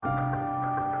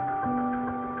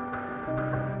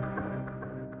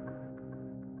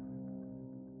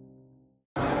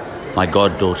my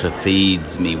goddaughter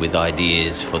feeds me with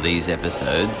ideas for these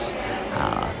episodes,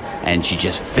 and she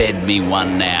just fed me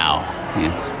one now,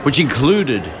 which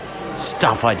included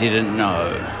stuff I didn't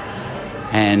know.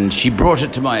 And she brought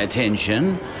it to my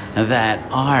attention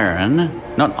that iron,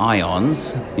 not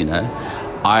ions,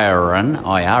 iron,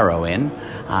 I-R-O-N,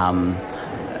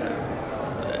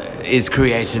 is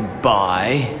created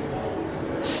by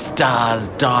stars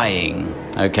dying.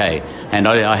 Okay, and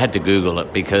I had to Google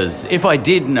it, because if I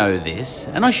did know this,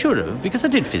 and I should have, because I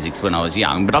did physics when I was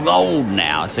young, but I'm old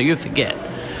now, so you forget.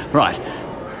 Right,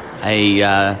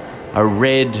 a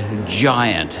red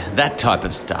giant, that type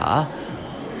of star,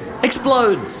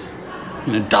 explodes,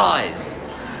 dies,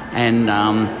 and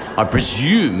I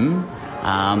presume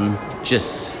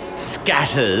just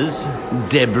scatters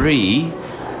debris.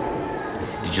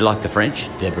 Did you like the French?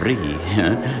 Debris.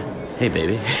 Hey,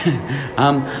 baby.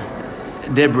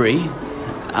 Debris,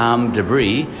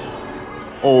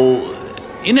 all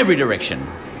in every direction.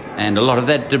 And a lot of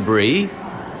that debris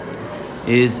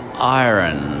is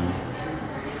iron.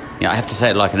 I have to say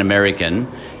it like an American,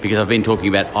 because I've been talking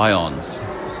about ions,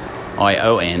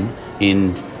 I-O-N,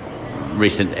 in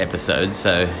recent episodes.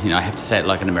 So, I have to say it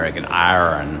like an American.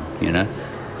 Iron,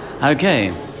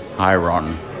 Okay,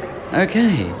 iron.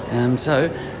 Okay, so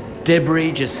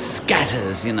debris just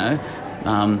scatters, a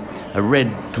red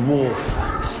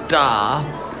dwarf star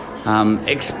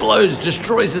explodes,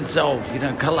 destroys itself,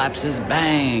 collapses,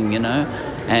 bang,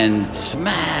 and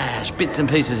smash, bits and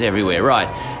pieces everywhere. Right,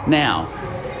 now,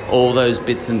 all those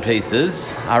bits and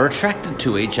pieces are attracted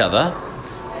to each other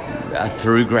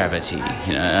through gravity,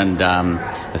 and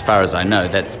as far as I know,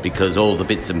 that's because all the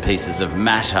bits and pieces of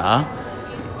matter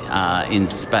in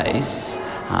space,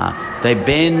 they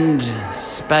bend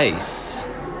space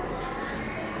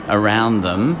around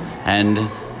them, and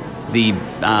the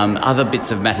other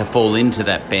bits of matter fall into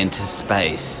that bent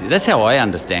space. That's how I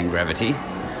understand gravity.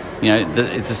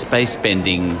 It's a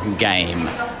space-bending game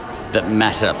that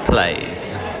matter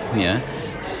plays.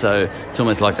 So it's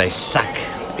almost like they suck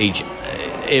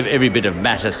every bit of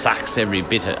matter sucks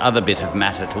other bit of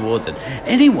matter towards it.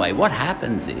 Anyway, what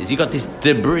happens is you got this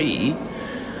debris,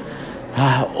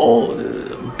 all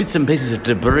bits and pieces of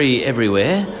debris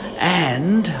everywhere,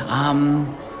 and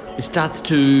it starts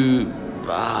to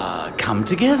come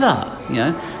together,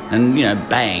 and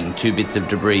bang, two bits of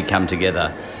debris come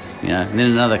together, and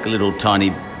then another little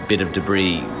tiny bit of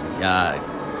debris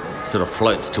sort of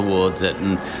floats towards it,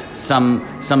 and some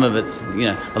of it's,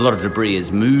 a lot of debris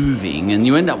is moving, and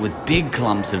you end up with big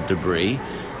clumps of debris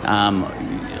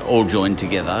all joined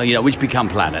together, which become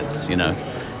planets,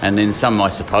 and then some, I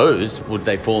suppose, would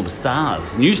they form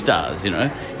stars, new stars,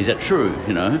 is that true,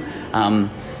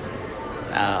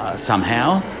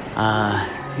 somehow,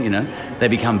 they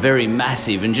become very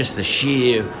massive, and just the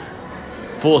sheer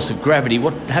force of gravity,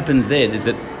 what happens there is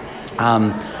that,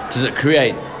 does it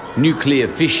create nuclear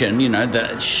fission,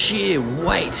 the sheer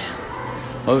weight,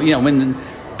 or, when the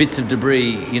bits of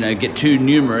debris, get too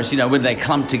numerous, when they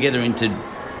clump together into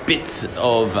bits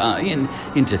of,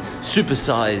 into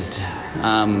supersized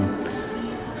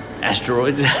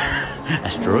asteroids,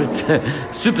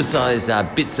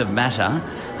 supersized bits of matter,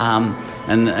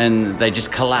 and they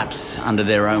just collapse under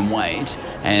their own weight,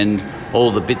 and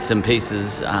all the bits and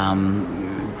pieces,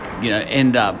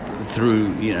 end up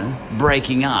through,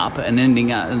 breaking up and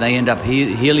they end up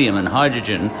helium and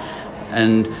hydrogen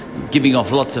and giving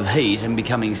off lots of heat and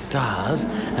becoming stars,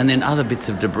 and then other bits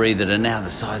of debris that are now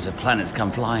the size of planets come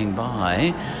flying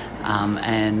by,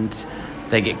 and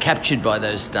they get captured by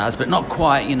those stars, but not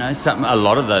quite, a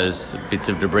lot of those bits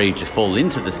of debris just fall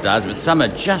into the stars, but some are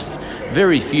just,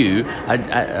 very few,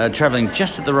 are travelling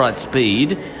just at the right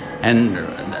speed and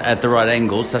at the right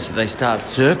angle, such that they start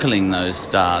circling those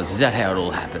stars. Is that how it all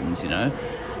happens,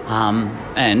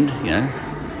 And,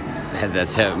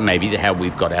 that's how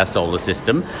we've got our solar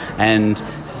system. And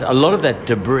a lot of that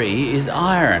debris is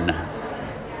iron.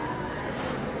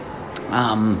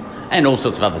 And all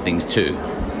sorts of other things too.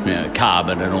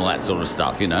 Carbon and all that sort of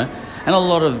stuff, And a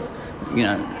lot of,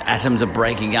 atoms are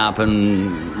breaking up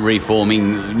and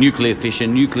reforming, nuclear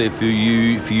fission, nuclear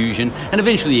fusion, and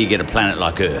eventually you get a planet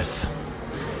like Earth.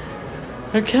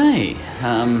 Okay,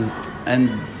 and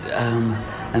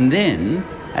then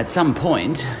at some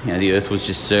point, the Earth was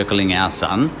just circling our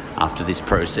sun after this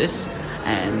process,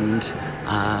 and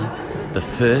the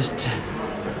first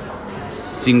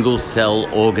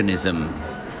single-cell organism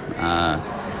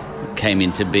came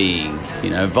into being,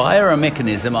 via a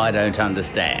mechanism I don't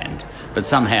understand. But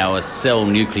somehow a cell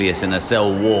nucleus and a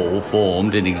cell wall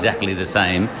formed in exactly the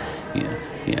same,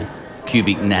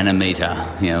 cubic nanometer,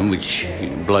 which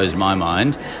blows my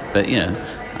mind. But,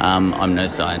 I'm no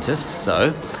scientist,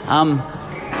 so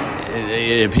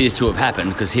it appears to have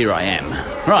happened because here I am.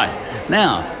 Right,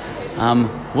 now,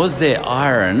 was there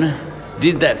iron?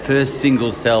 Did that first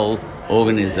single-cell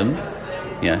organism,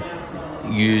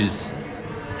 use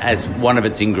as one of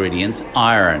its ingredients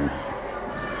iron?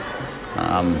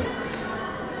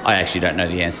 I actually don't know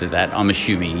the answer to that. I'm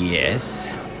assuming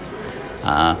yes.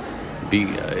 Well,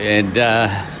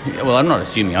 I'm not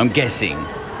assuming. I'm guessing.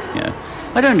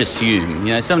 I don't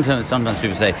assume. Sometimes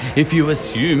people say, if you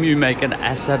assume, you make an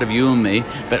ass out of you and me.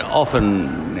 But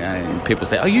often people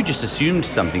say, oh, you just assumed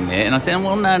something there. And I say,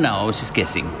 well, no, I was just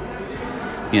guessing.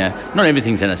 Not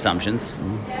everything's an assumption.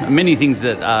 Many things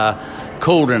that are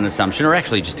called an assumption are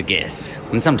actually just a guess,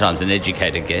 and sometimes an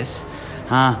educated guess.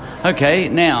 Okay,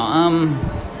 now,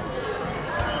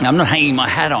 I'm not hanging my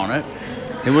hat on it.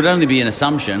 It would only be an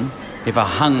assumption if I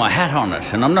hung my hat on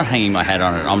it, and I'm not hanging my hat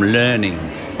on it. I'm learning.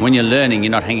 And when you're learning,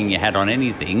 you're not hanging your hat on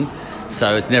anything,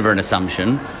 so it's never an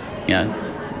assumption,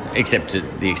 except to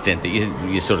the extent that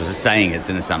you're sort of saying it's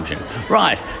an assumption.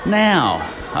 Right, now,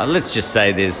 let's just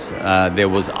say there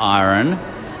was iron,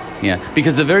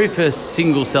 because the very first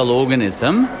single-cell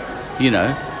organism,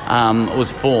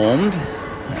 was formed.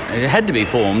 It had to be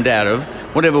formed out of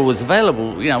whatever was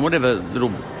available, whatever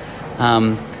little,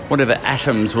 whatever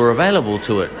atoms were available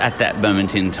to it at that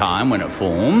moment in time when it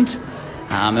formed.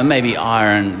 And maybe the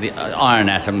iron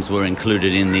atoms were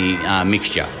included in the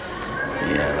mixture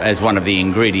as one of the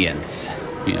ingredients,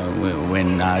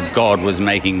 when God was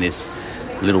making this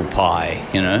little pie,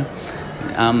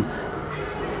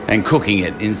 and cooking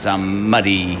it in some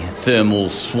muddy thermal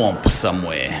swamp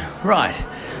somewhere. Right.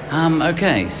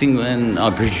 Okay. And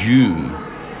I presume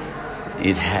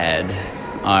it had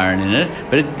iron in it,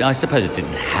 but I suppose it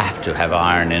didn't have to have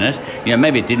iron in it.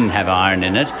 Maybe it didn't have iron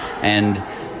in it, and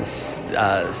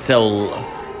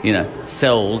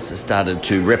cells started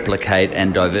to replicate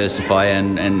and diversify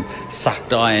and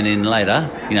sucked iron in later.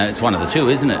 It's one of the two,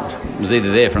 isn't it? It was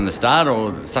either there from the start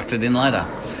or sucked it in later.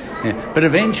 But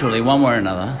eventually, one way or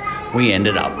another, we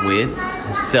ended up with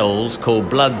cells called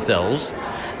blood cells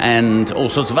and all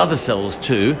sorts of other cells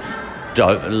too.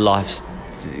 Life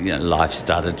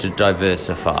started to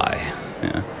diversify.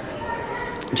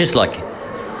 Just like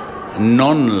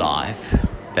non-life,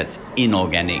 that's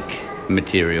inorganic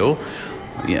material,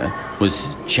 was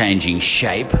changing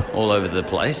shape all over the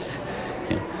place.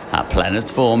 Planets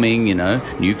forming,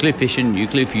 nuclear fission,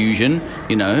 nuclear fusion,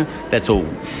 that's all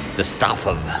the stuff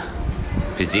of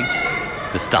physics,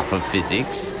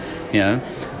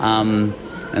 and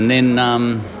then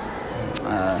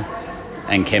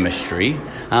and chemistry,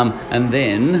 and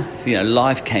then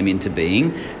life came into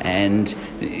being, and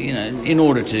in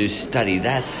order to study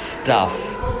that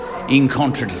stuff in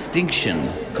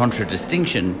contradistinction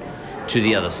to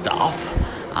the other stuff,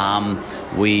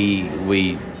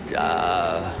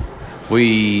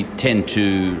 we tend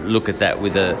to look at that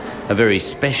with a very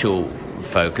special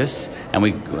focus,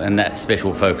 and that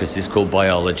special focus is called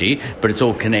biology, but it's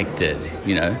all connected,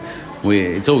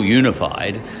 it's all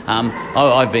unified.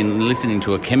 I've been listening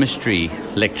to a chemistry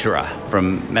lecturer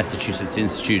from Massachusetts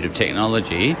Institute of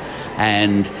Technology,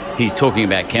 and he's talking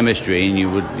about chemistry, and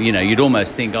you'd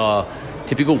almost think, oh,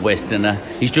 typical Westerner,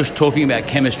 he's just talking about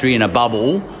chemistry in a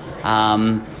bubble,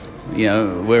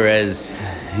 whereas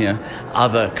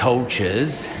other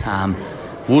cultures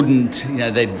wouldn't,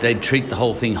 they'd treat the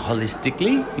whole thing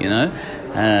holistically,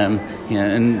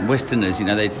 and Westerners,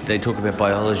 they talk about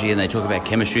biology and they talk about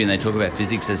chemistry and they talk about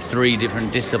physics as three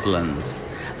different disciplines.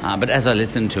 But as I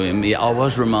listened to him, I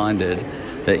was reminded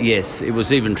that, yes, it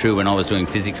was even true when I was doing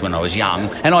physics when I was young,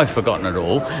 and I've forgotten it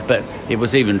all, but it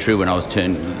was even true when I was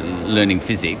learning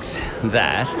physics,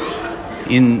 that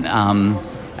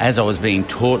as I was being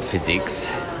taught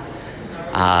physics,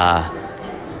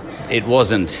 it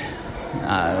wasn't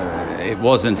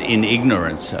in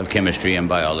ignorance of chemistry and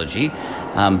biology.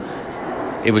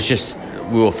 It was just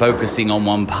we were focusing on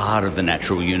one part of the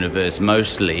natural universe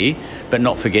mostly, but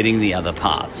not forgetting the other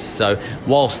parts. So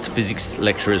whilst physics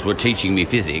lecturers were teaching me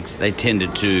physics, they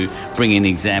tended to bring in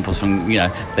examples from,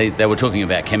 they were talking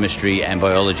about chemistry and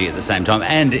biology at the same time,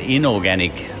 and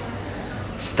inorganic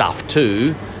stuff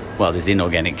too. Well, there's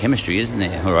inorganic chemistry, isn't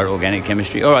there? All right, organic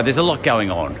chemistry. All right, there's a lot going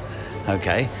on.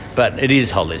 Okay, but it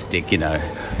is holistic,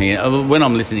 When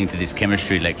I'm listening to this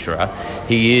chemistry lecturer,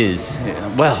 he's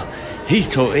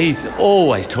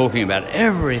always talking about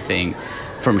everything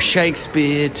from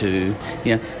Shakespeare to,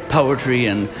 poetry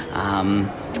and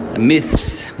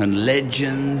myths and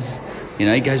legends.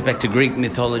 He goes back to Greek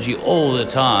mythology all the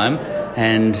time,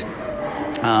 and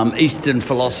Eastern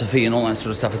philosophy and all that sort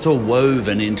of stuff. It's all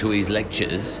woven into his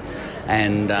lectures,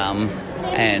 and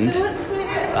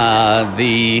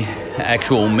the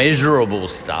actual measurable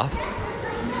stuff,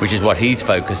 which is what he's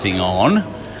focusing on,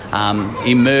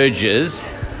 emerges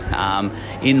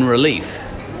in relief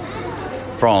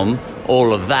from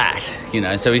all of that,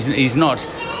 So he's not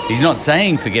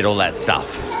saying forget all that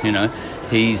stuff,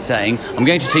 He's saying, I'm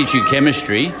going to teach you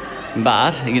chemistry,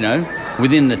 but,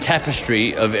 within the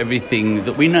tapestry of everything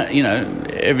that we know,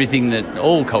 everything that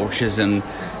all cultures and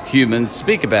humans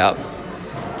speak about,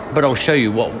 but I'll show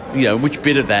you which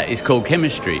bit of that is called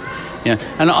chemistry.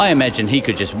 And I imagine he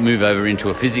could just move over into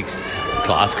a physics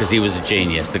class because he was a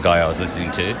genius, the guy I was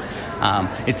listening to.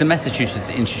 It's the Massachusetts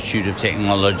Institute of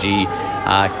Technology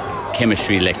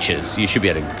chemistry lectures. You should be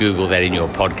able to Google that in your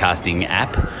podcasting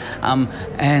app.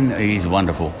 And he's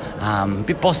wonderful. A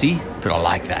bit bossy, but I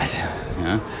like that.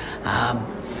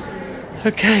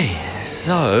 Okay,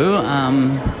 so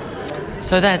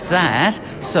that's that.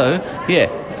 So,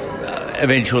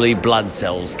 eventually blood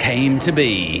cells came to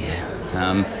be.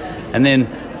 And then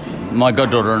my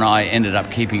goddaughter and I ended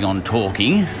up keeping on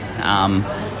talking.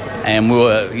 And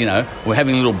we're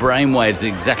having little brainwaves at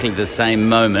exactly the same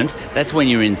moment. That's when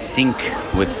you're in sync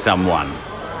with someone.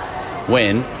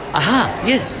 When,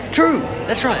 yes, true,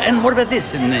 that's right. And what about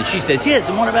this? And then she says, yes,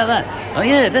 and what about that? Oh,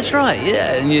 yeah, that's right,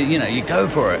 yeah. And you go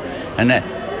for it. And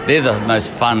they're the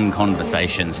most fun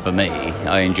conversations for me.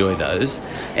 I enjoy those.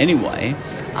 Anyway,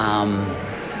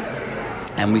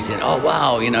 and we said, oh,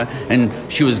 wow, and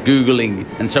she was Googling,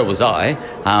 and so was I,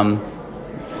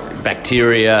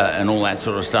 bacteria and all that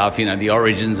sort of stuff, the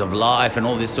origins of life and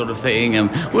all this sort of thing. And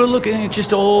we're looking at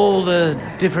just all the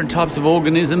different types of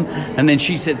organism. And then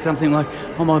she said something like,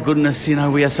 oh, my goodness,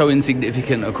 we are so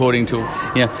insignificant according to,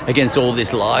 against all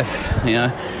this life,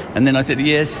 And then I said,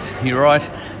 yes, you're right.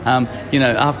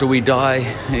 After we die,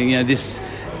 this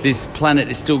planet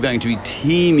is still going to be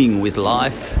teeming with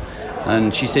life.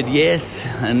 And she said, yes.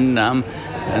 And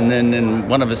then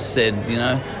one of us said,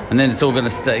 and then it's all going to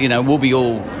stay, we'll be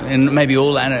all, and maybe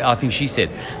all, I think she said,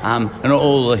 and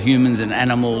all the humans and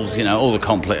animals, all the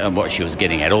complex, what she was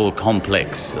getting at, all the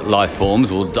complex life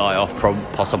forms will die off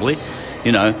possibly,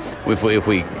 if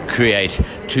we create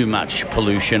too much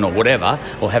pollution or whatever,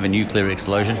 or have a nuclear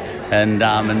explosion. And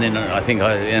then I think,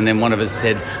 and then one of us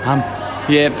said,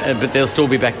 but there'll still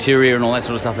be bacteria and all that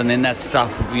sort of stuff. And then that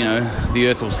stuff, the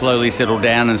earth will slowly settle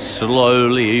down and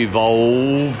slowly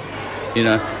evolve,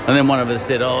 And then one of us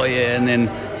said, oh, yeah, and then,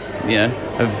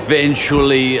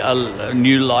 eventually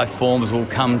new life forms will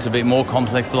come to be more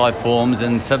complex life forms,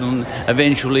 and suddenly,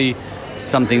 eventually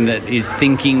something that is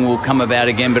thinking will come about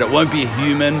again, but it won't be a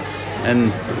human.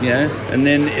 And, and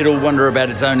then it'll wonder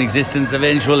about its own existence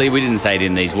eventually. We didn't say it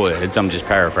in these words, I'm just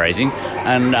paraphrasing.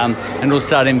 And it'll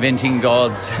start inventing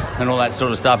gods and all that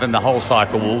sort of stuff, and the whole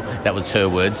cycle will, that was her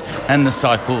words, and the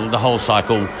whole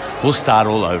cycle will start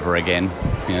all over again,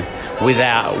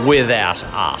 without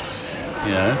us,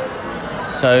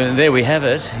 So there we have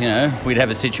it, we'd have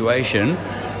a situation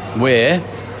where,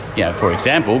 for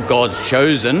example, God's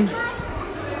chosen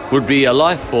would be a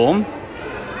life form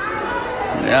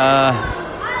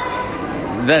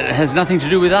that has nothing to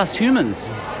do with us humans.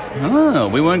 Oh,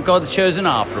 we weren't God's chosen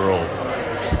after all.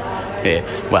 Yeah,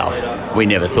 well, we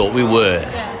never thought we were,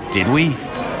 did we?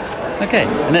 Okay,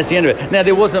 and that's the end of it. Now,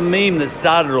 there was a meme that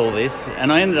started all this,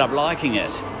 and I ended up liking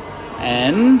it.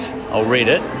 And I'll read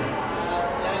it.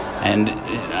 And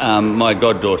my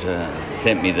goddaughter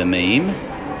sent me the meme.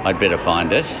 I'd better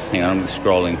find it. Hang on, I'm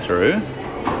scrolling through.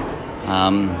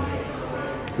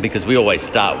 Because we always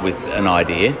start with an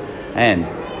idea. And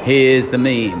here's the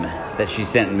meme that she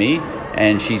sent me,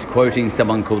 and she's quoting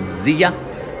someone called Zia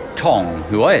Tong,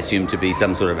 who I assume to be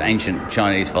some sort of ancient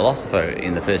Chinese philosopher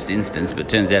in the first instance, but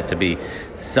turns out to be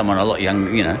someone a lot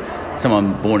young,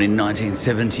 someone born in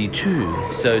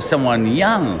 1972, so someone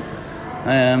young,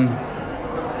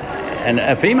 and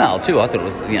a female too. I thought it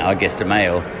was, I guessed a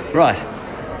male, right?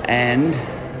 And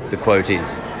the quote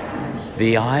is,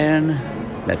 "The iron."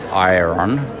 That's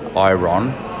iron.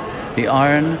 The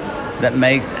iron that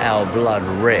makes our blood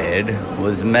red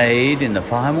was made in the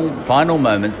final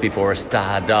moments before a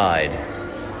star died.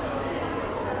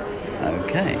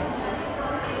 Okay.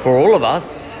 For all of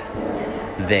us,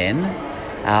 then,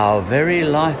 our very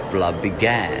lifeblood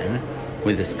began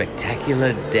with a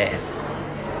spectacular death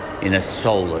in a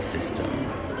solar system.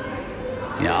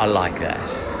 I like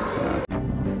that.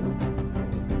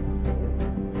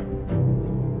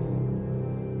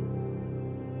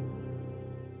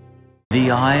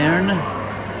 The iron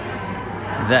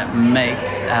that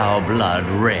makes our blood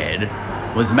red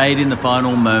was made in the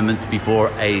final moments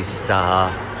before a star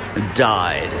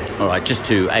died. All right, just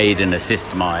to aid and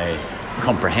assist my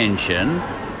comprehension,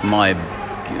 my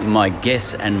my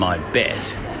guess and my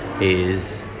bet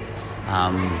is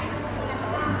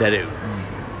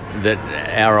that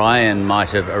our iron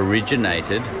might have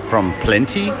originated from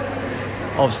plenty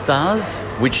of stars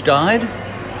which died,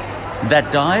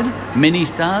 many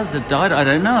stars that died. I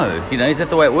don't know. Is that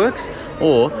the way it works,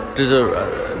 or does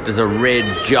a red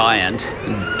giant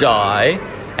die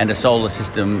and a solar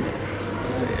system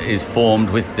is formed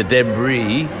with the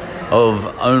debris of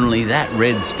only that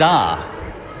red star?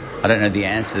 I don't know the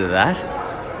answer to that.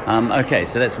 Okay,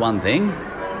 so that's one thing.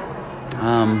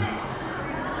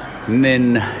 And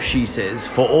then she says,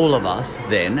 for all of us,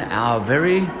 then, our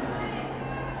very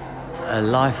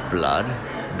lifeblood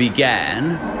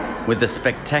began with a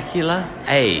spectacular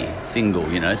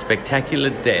spectacular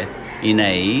death in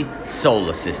a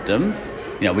solar system,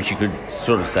 which you could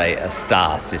sort of say a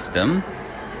star system.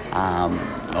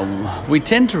 We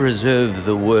tend to reserve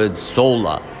the word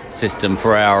solar system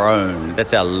for our own.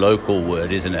 That's our local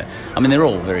word, isn't it? I mean, they're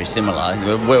all very similar.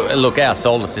 Look, our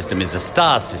solar system is a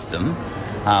star system,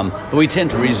 but we tend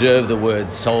to reserve the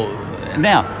word solar.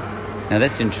 Now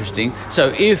that's interesting.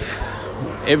 So if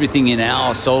everything in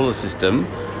our solar system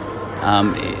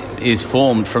is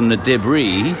formed from the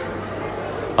debris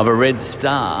of a red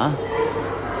star,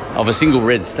 of a single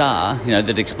red star,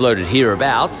 that exploded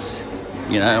hereabouts,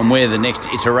 and we're the next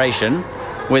iteration,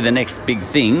 we're the next big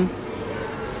thing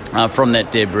from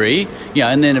that debris,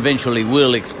 and then eventually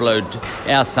we'll explode,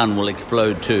 our sun will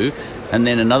explode too, and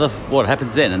then what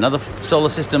happens then? Another solar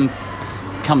system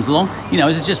comes along,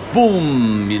 it's just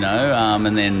boom,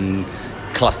 and then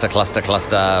cluster,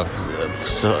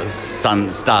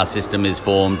 star system is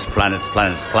formed, planets,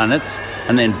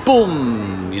 and then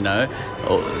boom,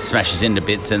 smashes into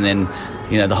bits, and then,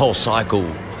 the whole cycle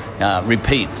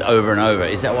repeats over and over.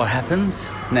 Is that what happens?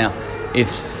 Now, if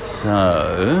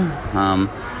so,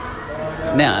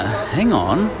 now, hang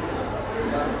on.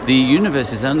 The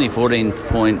universe is only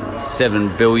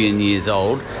 14.7 billion years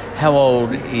old. How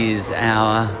old is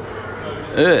our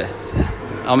Earth?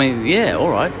 I mean, yeah,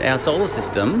 all right, our solar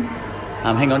system.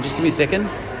 Hang on, just give me a second.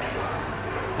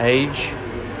 Age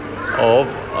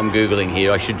of... I'm Googling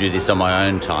here. I should do this on my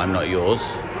own time, not yours.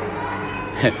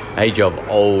 Age of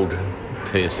old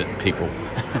people.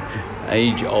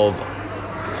 Age of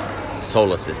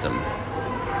solar system.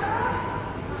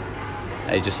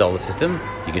 Age of solar system.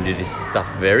 You can do this stuff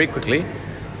very quickly.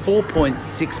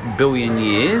 4.6 billion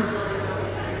years.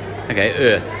 Okay,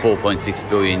 Earth, 4.6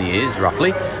 billion years,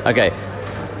 roughly. Okay,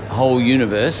 whole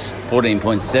universe,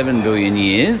 14.7 billion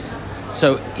years.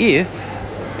 So if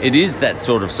it is that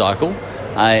sort of cycle,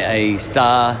 a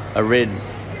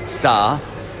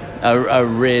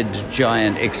red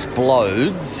giant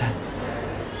explodes,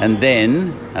 and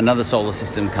then another solar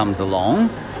system comes along.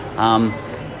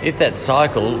 If that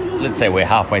cycle, let's say we're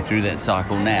halfway through that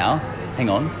cycle now, hang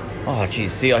on. Oh,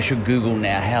 geez, see, I should Google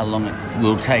now how long it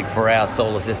will take for our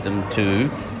solar system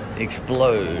to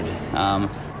explode.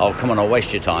 Oh, come on, I'll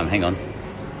waste your time. Hang on.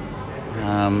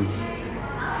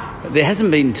 There hasn't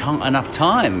been enough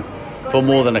time for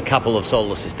more than a couple of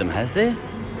solar systems, has there?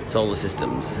 Solar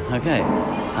systems. Okay.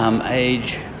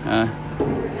 Age.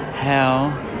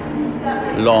 How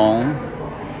long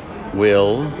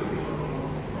will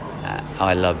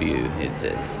I love you, it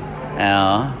says,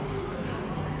 our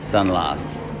sun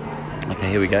last? Okay,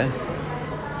 here we go.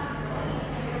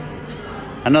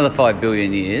 Another 5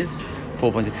 billion years.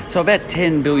 4.6. So about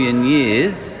 10 billion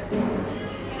years.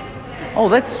 Oh,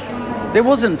 there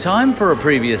wasn't time for a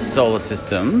previous solar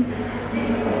system.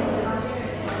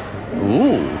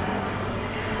 Ooh.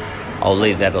 I'll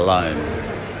leave that alone.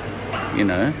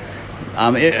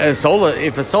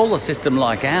 If a solar system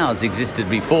like ours existed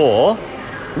before,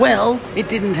 well, it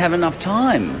didn't have enough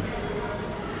time.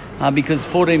 Because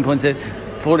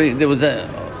 14.7, there was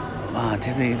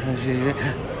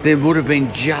there would have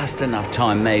been just enough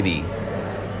time, maybe.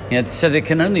 So there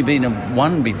can only be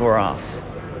one before us.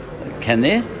 Can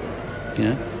there?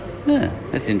 Yeah,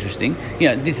 that's interesting.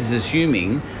 This is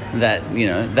assuming that,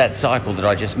 that cycle that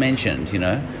I just mentioned,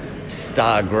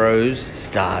 star grows,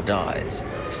 star dies.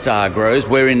 Star grows,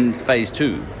 we're in phase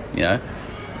 2,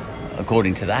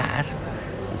 according to that,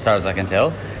 as far as I can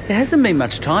tell. There hasn't been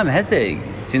much time, has there,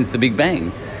 since the Big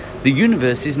Bang? The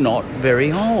universe is not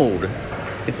very old.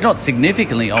 It's not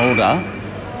significantly older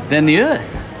than the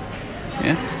Earth.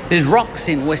 There's rocks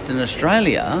in Western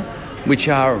Australia which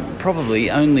are probably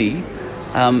only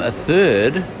a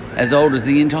third as old as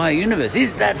the entire universe.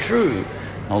 Is that true?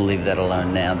 I'll leave that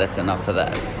alone now. That's enough for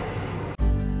that.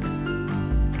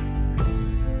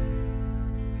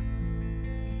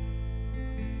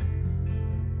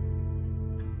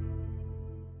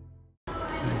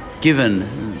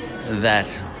 Given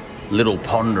that little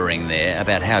pondering there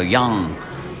about how young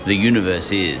the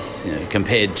universe is,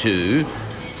 compared to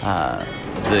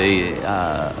the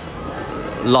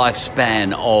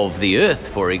lifespan of the Earth,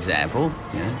 for example.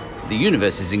 The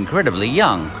universe is incredibly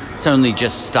young. It's only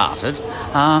just started.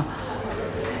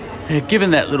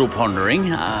 Given that little pondering,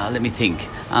 let me think.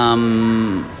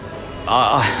 I'm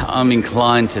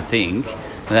inclined to think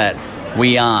that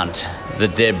we aren't the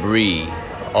debris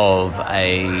of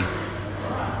a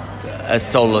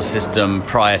solar system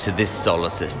prior to this solar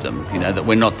system, that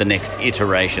we're not the next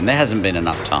iteration. There hasn't been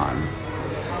enough time.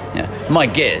 My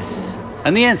guess,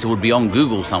 and the answer would be on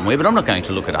Google somewhere, but I'm not going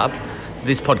to look it up.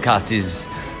 This podcast is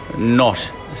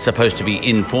not supposed to be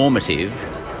informative.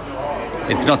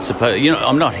 It's not supposed,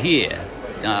 I'm not here,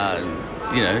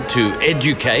 to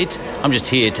educate. I'm just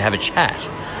here to have a chat.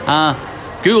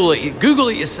 Google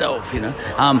it yourself,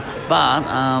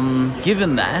 But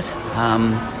given that,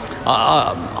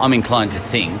 I'm inclined to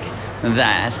think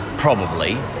that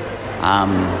probably,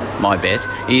 my bet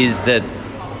is that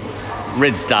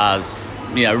red stars,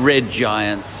 red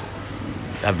giants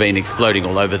have been exploding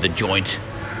all over the joint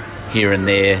here and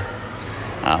there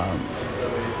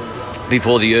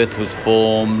before the Earth was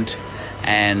formed,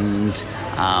 and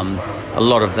a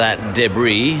lot of that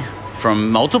debris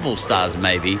from multiple stars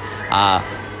maybe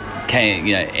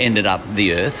ended up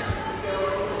the Earth,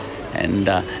 and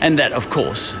that, of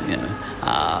course,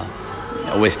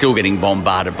 we're still getting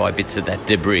bombarded by bits of that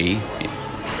debris,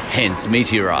 hence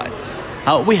meteorites.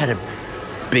 We had a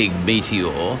big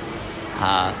meteor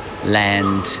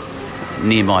land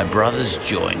near my brother's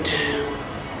joint.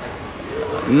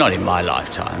 Not in my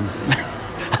lifetime.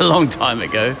 A long time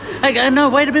ago. Hey, no,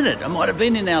 wait a minute. It might have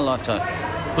been in our lifetime.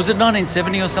 Was it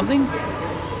 1970 or something?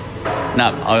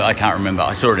 No, I can't remember.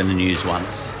 I saw it in the news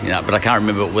once, but I can't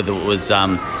remember whether it was,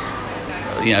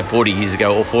 40 years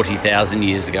ago or 40,000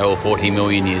 years ago or 40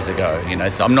 million years ago,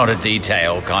 so I'm not a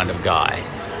detail kind of guy.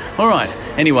 All right.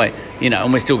 Anyway,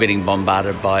 and we're still getting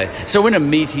bombarded by... So when a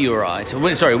meteor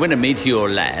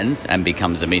lands and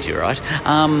becomes a meteorite,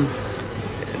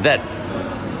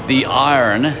 the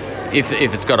iron, if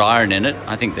it's got iron in it,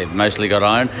 I think they've mostly got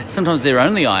iron. Sometimes they're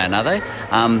only iron, are they?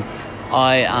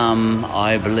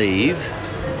 I believe,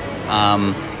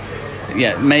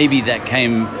 maybe that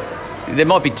came... There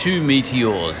might be two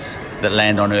meteors that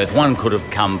land on Earth. One could have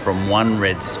come from one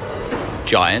red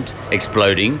giant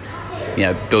exploding,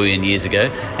 billion years ago,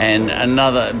 and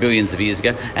billions of years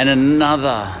ago, and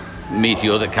another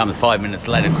meteor that comes 5 minutes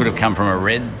later could have come from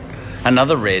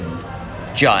another red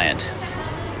giant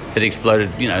that exploded,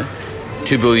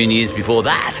 2 billion years before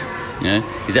that.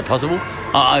 Is that possible?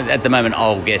 At the moment,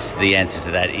 I'll guess the answer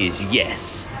to that is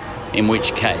yes. In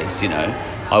which case,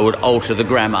 I would alter the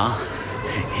grammar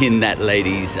in that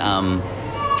lady's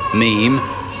meme.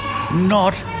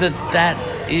 Not that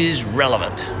is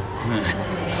relevant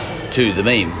to the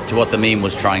meme, to what the meme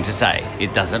was trying to say.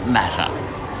 It doesn't matter.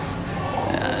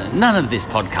 None of this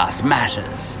podcast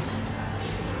matters.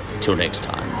 Till next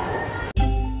time.